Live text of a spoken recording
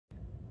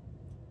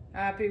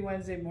Happy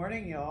Wednesday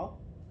morning, y'all.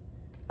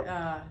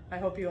 I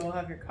hope you all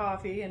have your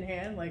coffee in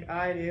hand like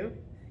I do,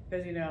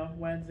 because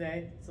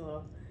Wednesday, it's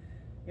a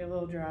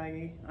little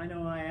draggy. I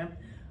know I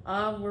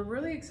am. We're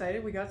really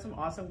excited. We got some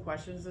awesome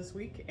questions this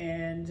week,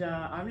 and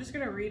I'm just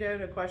gonna read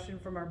out a question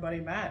from our buddy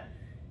Matt,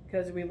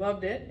 because we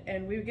loved it,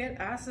 and we get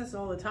asked this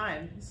all the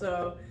time.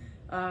 So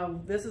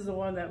this is the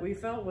one that we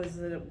felt was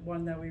the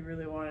one that we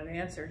really wanted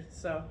answered.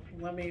 So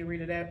let me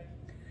read it out.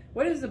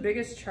 What is the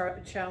biggest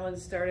challenge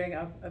starting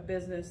up a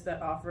business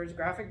that offers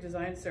graphic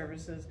design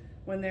services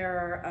when there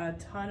are a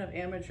ton of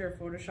amateur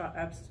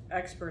Photoshop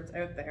experts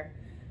out there?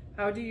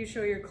 How do you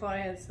show your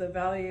clients the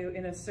value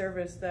in a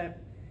service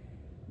that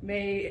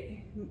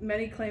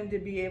many claim to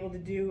be able to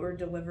do or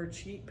deliver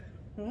cheap?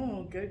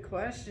 Oh, good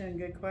question,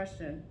 good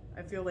question.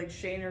 I feel like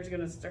Shaner's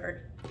gonna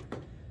start.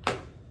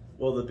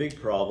 Well, the big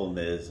problem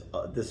is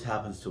this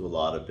happens to a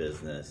lot of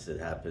business. It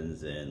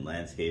happens in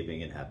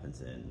landscaping, it happens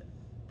in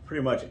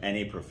pretty much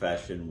any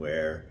profession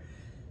where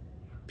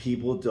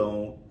people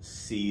don't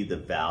see the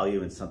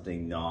value in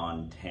something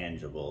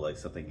non-tangible, like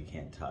something you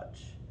can't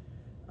touch.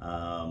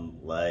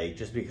 Like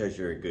just because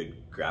you're a good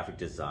graphic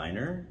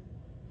designer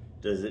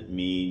doesn't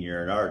mean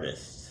you're an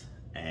artist.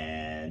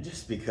 And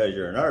just because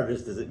you're an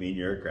artist doesn't mean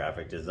you're a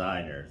graphic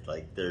designer.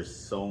 Like there's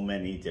so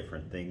many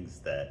different things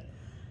that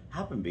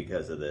happen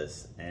because of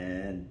this.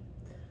 And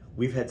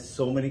we've had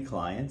so many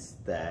clients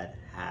that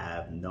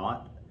have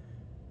not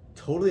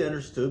totally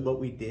understood what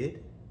we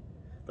did.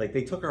 Like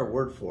they took our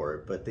word for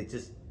it, but they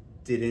just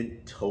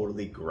didn't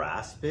totally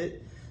grasp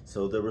it.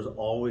 So there was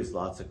always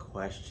lots of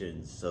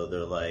questions. So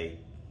they're like,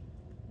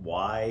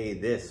 why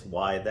this,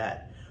 why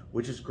that?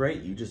 Which is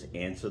great, you just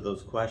answer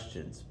those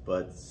questions.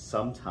 But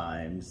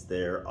sometimes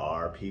there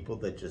are people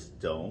that just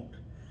don't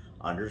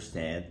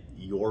understand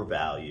your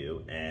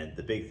value. And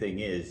the big thing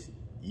is,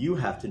 you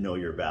have to know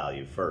your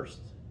value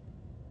first.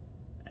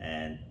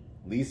 And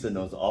Lisa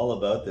knows all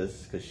about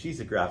this because she's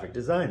a graphic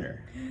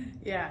designer.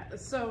 Yeah,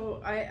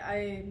 so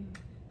I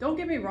don't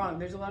get me wrong,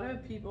 there's a lot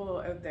of people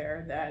out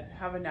there that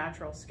have a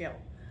natural skill.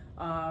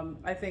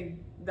 I think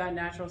that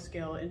natural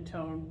skill in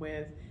tone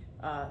with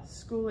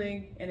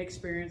schooling and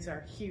experience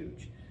are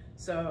huge.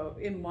 So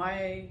in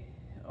my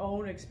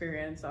own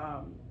experience,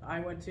 I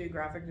went to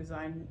graphic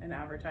design and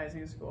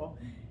advertising school,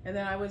 and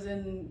then I was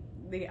in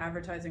the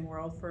advertising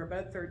world for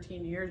about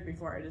 13 years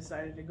before I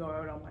decided to go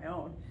out on my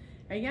own.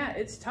 And yeah,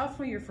 it's tough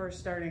when you're first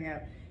starting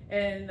out.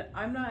 And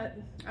I'm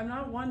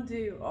not one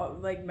to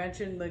like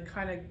mention the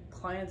kind of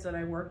clients that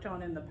I worked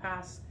on in the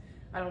past.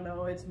 I don't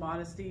know, it's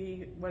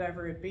modesty,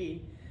 whatever it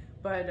be.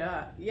 But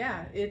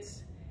yeah,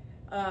 it's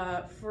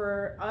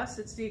for us,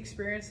 it's the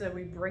experience that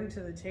we bring to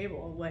the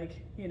table.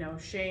 Like,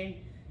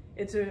 Shane,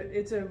 it's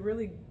a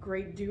really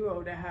great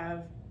duo to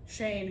have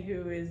Shane,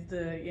 who is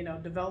the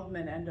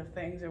development end of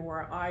things, and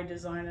where I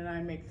design and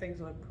I make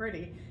things look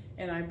pretty,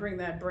 and I bring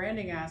that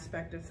branding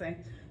aspect of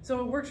things. So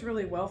it works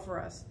really well for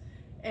us.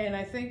 And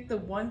I think the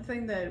one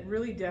thing that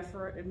really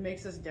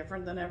makes us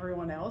different than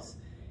everyone else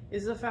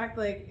is the fact,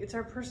 like, it's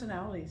our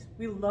personalities.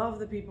 We love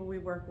the people we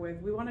work with.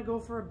 We want to go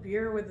for a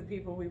beer with the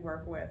people we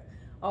work with,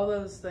 all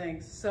those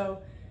things.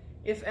 So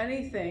if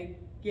anything,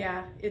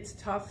 yeah, it's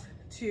tough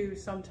to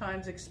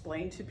sometimes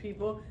explain to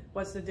people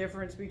what's the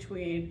difference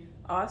between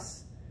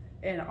us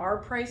and our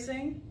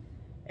pricing,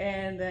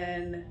 and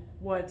then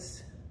what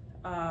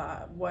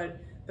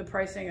the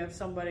pricing of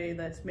somebody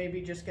that's maybe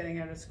just getting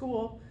out of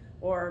school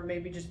or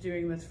maybe just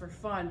doing this for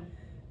fun.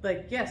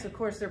 Like, yes, of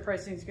course their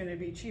pricing is going to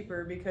be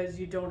cheaper because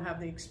you don't have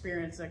the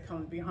experience that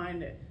comes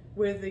behind it.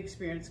 With the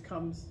experience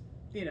comes,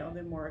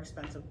 the more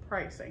expensive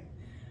pricing.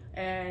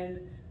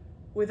 And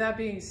with that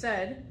being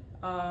said,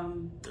 there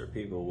are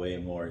people way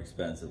more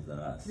expensive than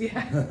us.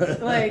 Yeah,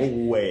 like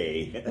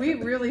way. We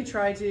really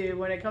try to,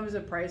 when it comes to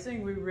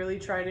pricing, we really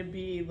try to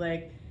be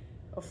like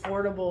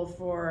affordable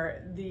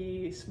for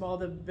the small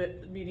to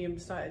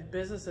medium-sized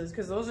businesses,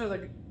 because those are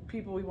the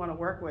people we want to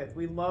work with.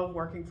 We love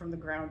working from the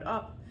ground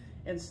up,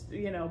 and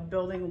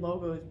building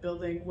logos,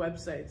 building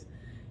websites,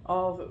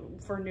 all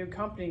for new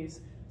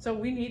companies. So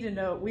we need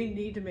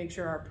to make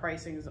sure our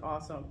pricing is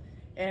awesome.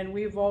 And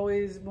we've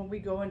always, when we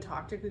go and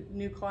talk to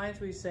new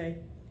clients, we say,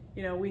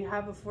 we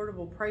have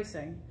affordable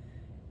pricing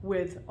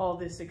with all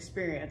this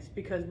experience,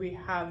 because we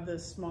have the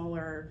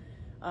smaller,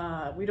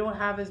 we don't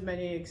have as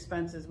many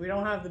expenses. We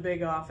don't have the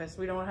big office.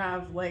 We don't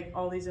have like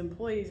all these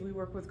employees. We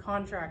work with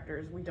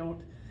contractors. We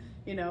don't,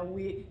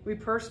 we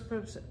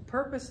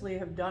purposely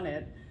have done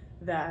it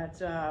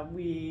that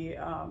we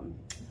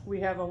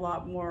have a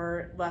lot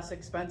less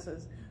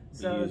expenses.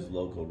 So we use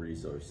local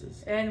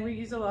resources. And we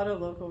use a lot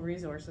of local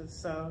resources.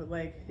 So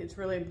like, it's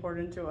really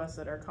important to us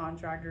that our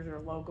contractors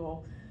are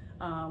local.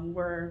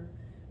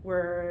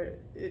 We're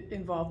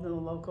involved in the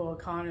local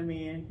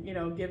economy,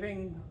 and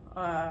giving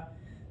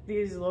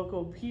these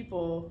local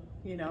people,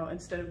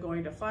 instead of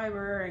going to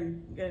fiber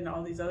and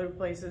all these other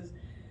places,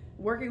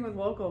 working with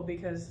local,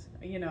 because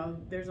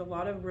there's a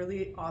lot of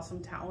really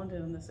awesome talent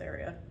in this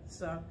area.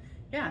 So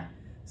yeah,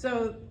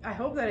 so I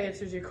hope that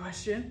answers your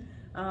question,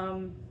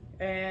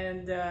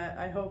 and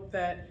I hope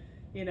that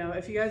you know,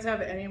 if you guys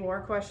have any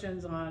more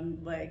questions on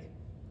like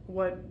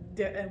what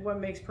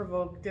makes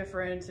Provoke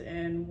different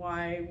and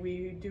why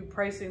we do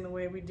pricing the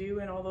way we do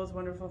and all those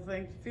wonderful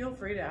things, feel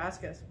free to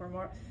ask us.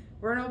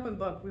 We're an open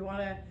book.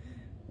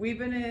 We've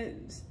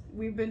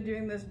been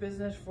doing this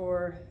business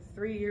for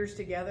 3 years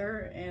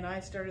together, and I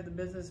started the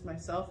business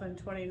myself in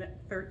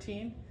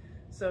 2013.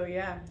 So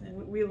yeah,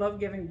 we love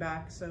giving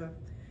back. So,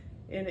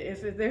 and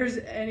if there's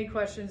any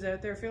questions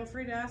out there, feel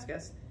free to ask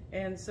us.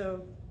 And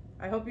so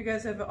I hope you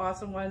guys have an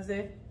awesome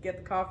Wednesday. Get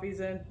the coffees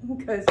in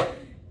because,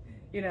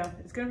 you know,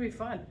 it's going to be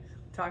fun.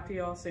 Talk to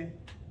you all soon.